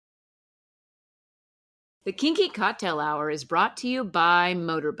The Kinky Cocktail Hour is brought to you by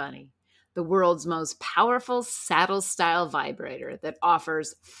Motor Bunny, the world's most powerful saddle-style vibrator that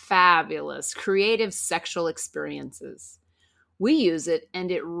offers fabulous, creative sexual experiences. We use it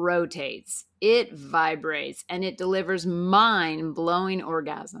and it rotates, it vibrates, and it delivers mind-blowing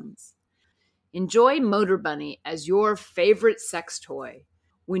orgasms. Enjoy Motor Bunny as your favorite sex toy.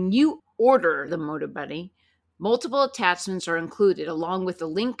 When you order the Motor Bunny, multiple attachments are included along with the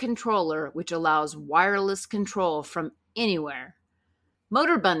Link controller, which allows wireless control from anywhere.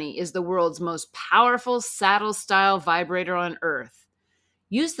 Motor Bunny is the world's most powerful saddle-style vibrator on Earth.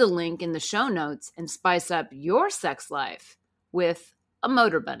 Use the link in the show notes and spice up your sex life with a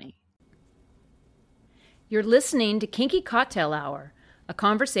Motor Bunny. You're listening to Kinky Cocktail Hour, a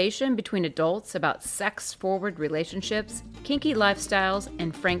conversation between adults about sex-forward relationships, kinky lifestyles,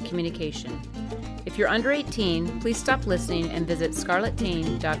 and frank communication. If you're under 18, please stop listening and visit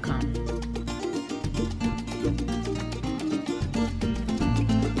scarletteen.com.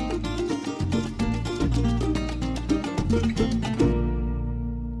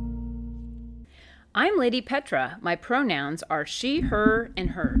 I'm Lady Petra. My pronouns are she, her,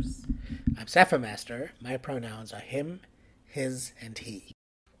 and hers. I'm Sapphire Master. My pronouns are him, his, and he.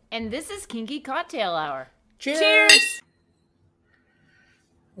 And this is Kinky Cocktail Hour. Cheers! Cheers!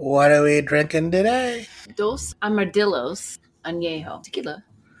 What are we drinking today? Dos Armadillos Añejo. Tequila.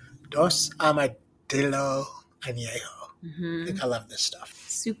 Dos Armadillo Añejo. I think I love this stuff.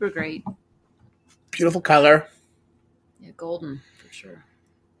 Super great. Beautiful color. Yeah, golden for sure.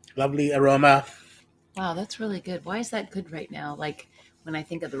 Lovely aroma. Wow, that's really good. Why is that good right now? Like when I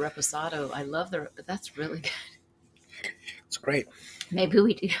think of the Reposado, I love but that's really good. It's great. Maybe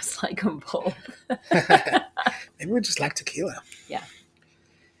we just like them both. Maybe we just like tequila. Yeah.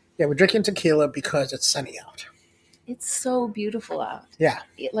 Yeah, we're drinking tequila because it's sunny out. It's so beautiful out. Yeah.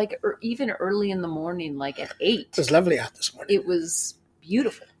 Even early in the morning, like at 8. It was lovely out this morning. It was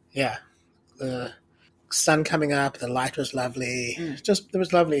beautiful. Yeah. The sun coming up, the light was lovely. It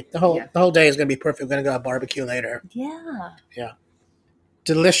was lovely. The whole day is going to be perfect. We're going to go barbecue later. Yeah. Yeah.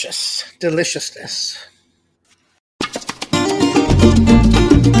 Deliciousness.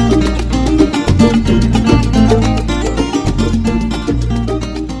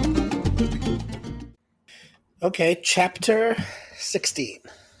 Okay, chapter 16.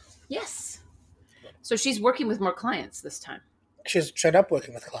 Yes. So she's working with more clients this time. She's straight up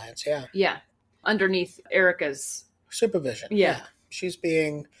working with clients, yeah. Yeah. Underneath Erica's supervision. Yeah. She's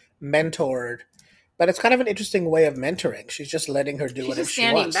being mentored. But it's kind of an interesting way of mentoring. She's just letting her do whatever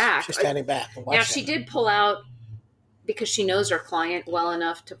she wants. She's standing back and watching. Yeah, she did pull out, because she knows her client well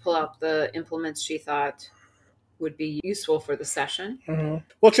enough to pull out the implements she thought would be useful for the session. Mm-hmm.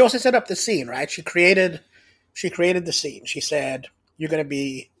 Well, she also set up the scene, right? She created the scene. She said, you're going to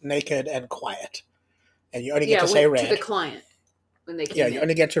be naked and quiet. And you only get to say red. To the client when they came in. You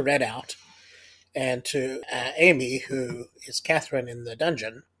only get to read out. And to Amy, who is Catherine in the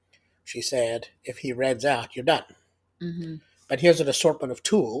dungeon, she said, if he reads out, you're done. Mm-hmm. But here's an assortment of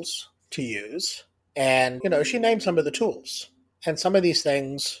tools to use. And, she named some of the tools. And some of these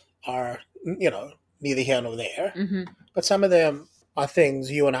things are, neither here nor there. Mm-hmm. But some of them are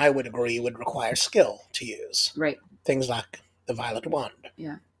things you and I would agree would require skill to use. Right. Things like the violet wand.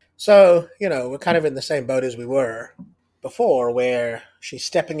 Yeah. So, we're kind of in the same boat as we were before, where she's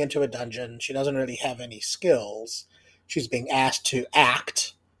stepping into a dungeon. She doesn't really have any skills. She's being asked to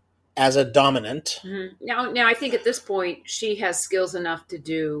act as a dominant. Mm-hmm. Now, I think at this point, she has skills enough to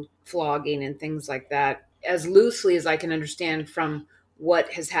do flogging and things like that, as loosely as I can understand from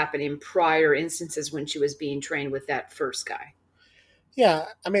what has happened in prior instances when she was being trained with that first guy. Yeah,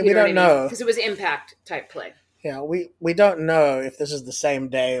 I mean, we don't know. Because it was impact type play. Yeah, we don't know if this is the same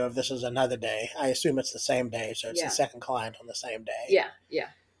day or if this is another day. I assume it's the same day, so it's the second client on the same day. Yeah, yeah.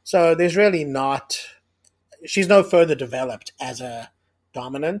 So there's really she's no further developed as a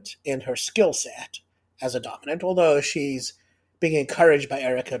dominant in her skill set as a dominant, although she's being encouraged by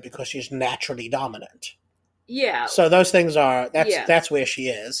Erica because she's naturally dominant. Yeah. So those things that's where she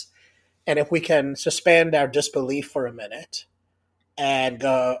is. And if we can suspend our disbelief for a minute and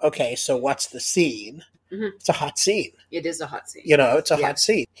go, okay, so what's the scene? Mm-hmm. It's a hot scene. It is a hot scene. It's a hot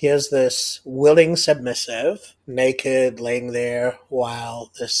scene. Here's this willing submissive, naked, laying there while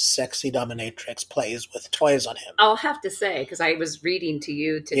this sexy dominatrix plays with toys on him. I'll have to say, because I was reading to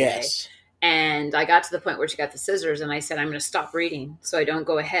you today, yes. And I got to the point where she got the scissors, and I said, I'm going to stop reading so I don't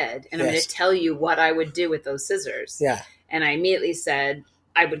go ahead, and I'm going to tell you what I would do with those scissors. Yeah. And I immediately said,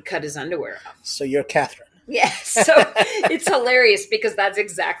 I would cut his underwear off. So you're Catherine. Yes. So it's hilarious because that's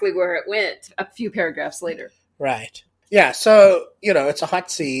exactly where it went a few paragraphs later. Right. Yeah. So, it's a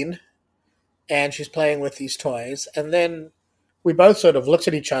hot scene. and she's playing with these toys. And then we both sort of looked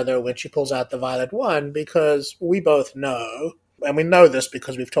at each other when she pulls out the Violet One, because we both know, and we know this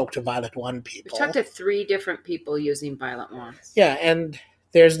because we've talked to Violet One We've people. talked to 3 different people using Violet Wands. Yeah, and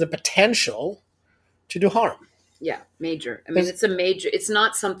there's the potential to do harm. Yeah, major. I mean, it's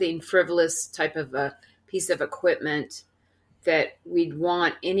not something frivolous type of a piece of equipment that we'd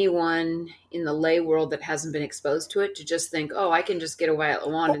want anyone in the lay world that hasn't been exposed to it to just think, oh, I can just get a Violet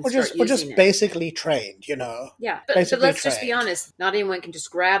Wand and start using it. Or just basically trained, you know. Yeah, but let's just be honest. Not anyone can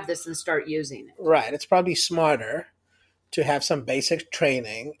just grab this and start using it. Right. It's probably smarter to have some basic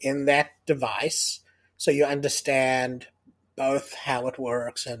training in that device so you understand both how it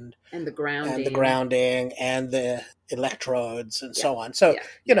works and the grounding and the electrodes and so on. So,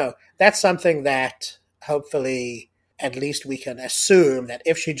 you know, that's something that hopefully at least we can assume that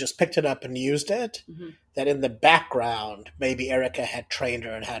if she just picked it up and used it, that in the background, maybe Erica had trained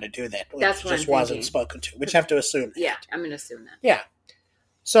her on how to do that. That's what just wasn't spoken to. We just have to assume that. Yeah, I'm going to assume that. Yeah.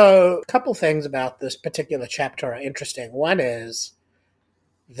 So a couple things about this particular chapter are interesting. One is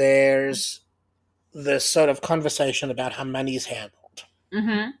there's this sort of conversation about how money's handled.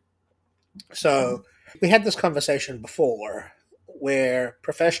 Mm-hmm. So we had this conversation before where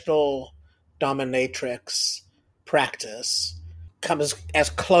professional dominatrix practice comes as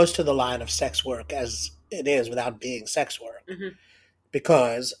close to the line of sex work as it is without being sex work.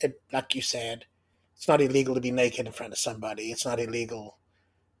 Because, like you said, it's not illegal to be naked in front of somebody. It's not illegal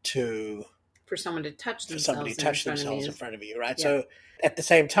for somebody to touch themselves in front of you, right? Yeah. So at the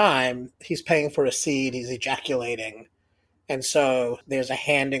same time, he's paying for a seed, he's ejaculating, and so there's a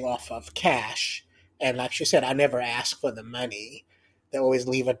handing off of cash. And like she said, I never ask for the money; they always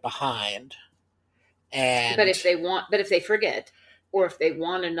leave it behind. But if they forget, or if they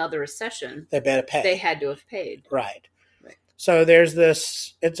want another session, they better pay. They had to have paid, right? So there's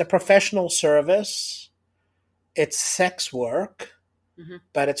this. It's a professional service. It's sex work.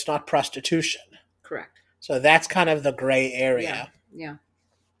 But it's not prostitution. Correct. So that's kind of the gray area. Yeah.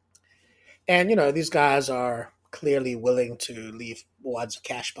 And, you know, these guys are clearly willing to leave wads of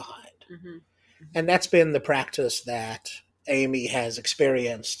cash behind. And that's been the practice that Amy has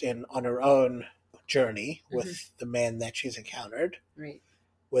experienced on her own journey with the men that she's encountered. Right.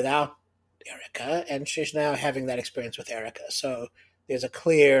 Without Erica. And she's now having that experience with Erica. So there's a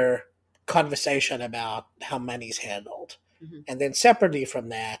clear conversation about how money's handled. And then separately from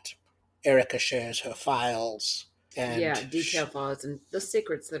that, Erica shares her files. And detail files and the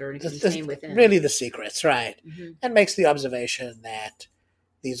secrets that are contained within. Really the secrets, right. And makes the observation that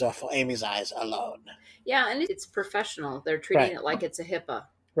these are for Amy's eyes alone. Yeah, and it's professional. They're treating it like it's a HIPAA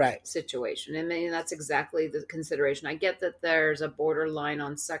situation. And that's exactly the consideration. I get that there's a borderline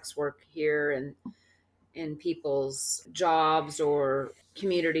on sex work here and in people's jobs or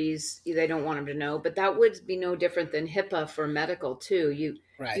communities, they don't want them to know, but that would be no different than HIPAA for medical too. You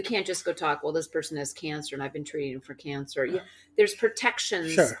can't just go talk, well, this person has cancer and I've been treating him for cancer. There's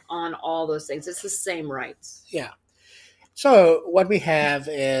protections on all those things. It's the same rights. Yeah. So what we have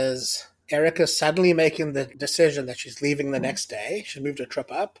is Erica suddenly making the decision that she's leaving the next day. She moved her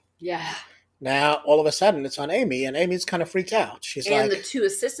trip up. Yeah. Now, all of a sudden, it's on Amy, and Amy's kind of freaked out. And the 2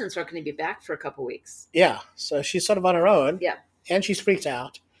 assistants are going to be back for a couple weeks. Yeah. So she's sort of on her own. Yeah. And she's freaked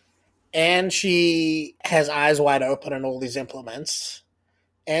out. And she has eyes wide open on all these implements.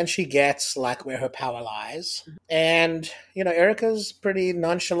 And she gets like where her power lies. And, you know, Erica's pretty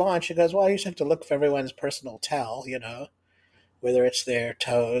nonchalant. She goes, well, you just have to look for everyone's personal tell, you know, whether it's their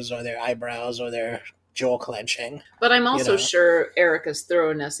toes or their eyebrows or their jaw clenching. But I'm also sure Erica's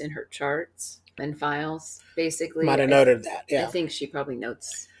thoroughness in her charts and files, basically. Might have noted that, yeah. I think she probably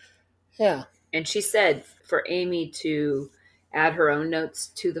notes. Yeah. And she said for Amy to add her own notes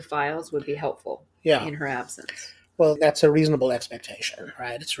to the files would be helpful in her absence. Well, that's a reasonable expectation,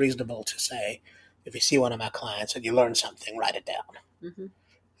 right? It's reasonable to say, if you see one of my clients and you learn something, write it down.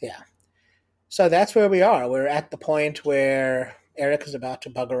 Yeah. So that's where we are. We're at the point where Erica's about to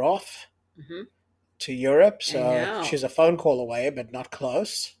bugger off to Europe. So she's a phone call away, but not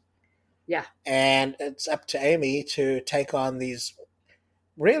close. Yeah. And it's up to Amy to take on these,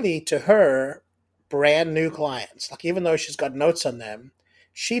 really, to her, brand new clients. Like, even though she's got notes on them,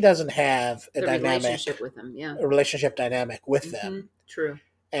 she doesn't have a relationship with them. Yeah. A relationship dynamic with them. True.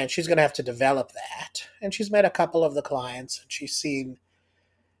 And she's going to have to develop that. And she's met a couple of the clients, and she's seen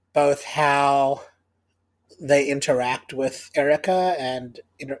both how they interact with Erica and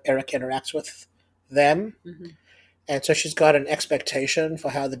Erica interacts with them. And so she's got an expectation for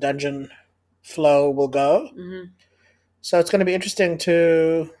how the dungeon flow will go. So it's going to be interesting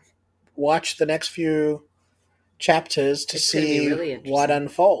to watch the next few chapters to see what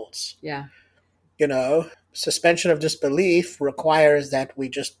unfolds. Yeah. suspension of disbelief requires that we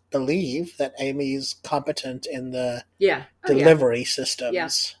just believe that Amy's competent in the delivery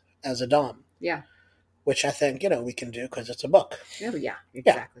systems as a Dom. Yeah. Which I think, we can do because it's a book. Oh, yeah,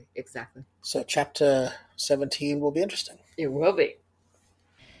 exactly. Exactly. So chapter 17 will be interesting. It will be.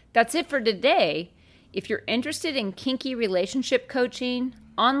 That's it for today. If you're interested in kinky relationship coaching,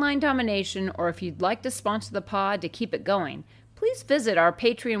 online domination, or if you'd like to sponsor the pod to keep it going, please visit our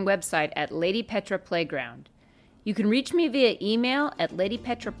Patreon website at Lady Petra Playground. You can reach me via email at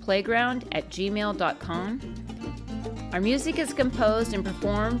ladypetraplayground@gmail.com. Our music is composed and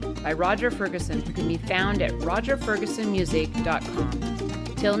performed by Roger Ferguson, who can be found at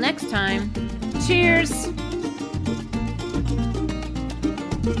rogerfergusonmusic.com. Till next time, cheers!